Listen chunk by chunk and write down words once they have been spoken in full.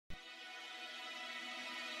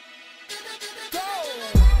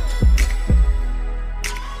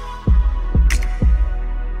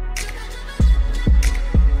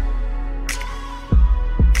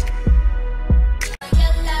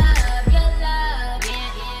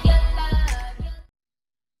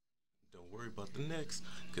next,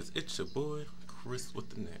 cause it's your boy Chris with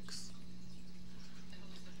the next.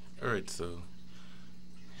 Alright, so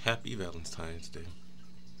happy Valentine's Day.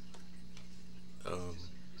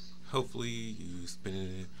 Hopefully you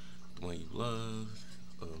spending it with the one you love,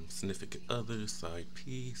 significant other, side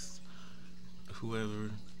piece,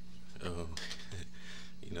 whoever.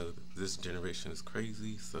 You know, this generation is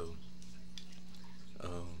crazy, so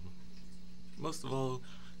most of all,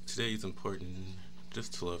 today is important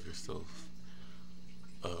just to love yourself.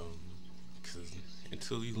 Because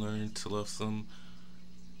until you learn to love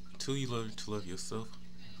yourself,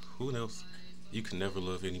 who else? You can never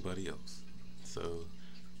love anybody else. So,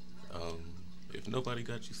 if nobody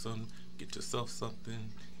got you something, get yourself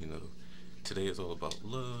something. You know, today is all about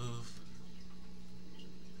love.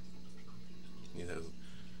 You know,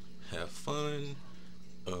 have fun.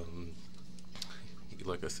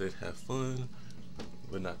 Like I said, have fun,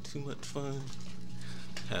 but not too much fun.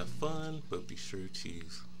 Have fun, but be sure to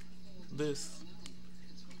use this.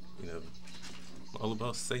 You know, all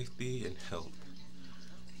about safety and health.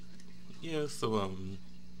 Yeah, so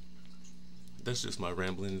that's just my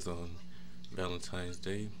ramblings on Valentine's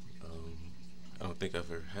Day. I don't think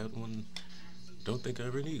I've ever had one. Don't think I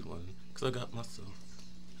ever need one, because I got myself.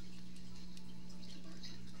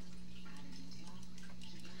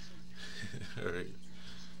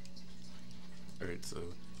 Alright, so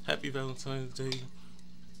happy Valentine's Day.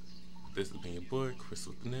 This has been your boy, Chris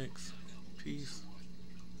with the next. Peace.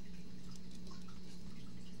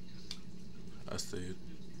 I said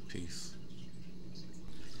peace.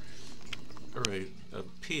 Alright,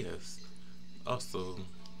 P.S. Also,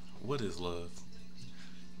 what is love?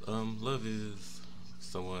 Love is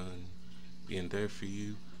someone being there for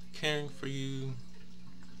you, caring for you.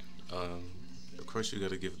 Of course, you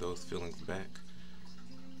gotta give those feelings back.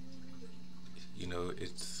 You know,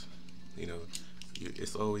 it's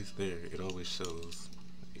always there. It always shows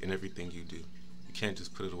in everything you do. You can't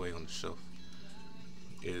just put it away on the shelf.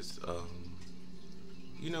 It's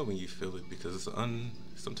you know when you feel it, because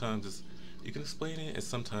sometimes you can explain it, and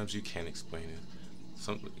sometimes you can't explain it.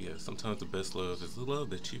 Sometimes the best love is the love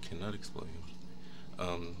that you cannot explain.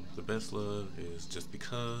 The best love is just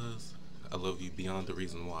because I love you beyond the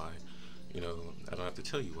reason why. You know, I don't have to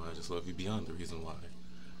tell you why. I just love you beyond the reason why.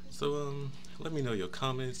 So let me know your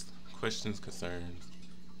comments, questions, concerns.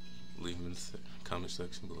 Leave them in the comment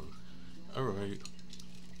section below. Alright.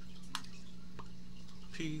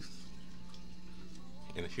 Peace.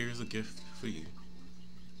 And here's a gift for you.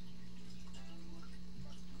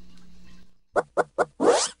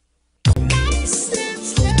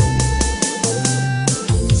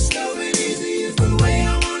 Slow and easy is the way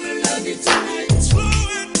I wanna love you tonight. Slow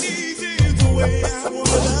and easy is the way I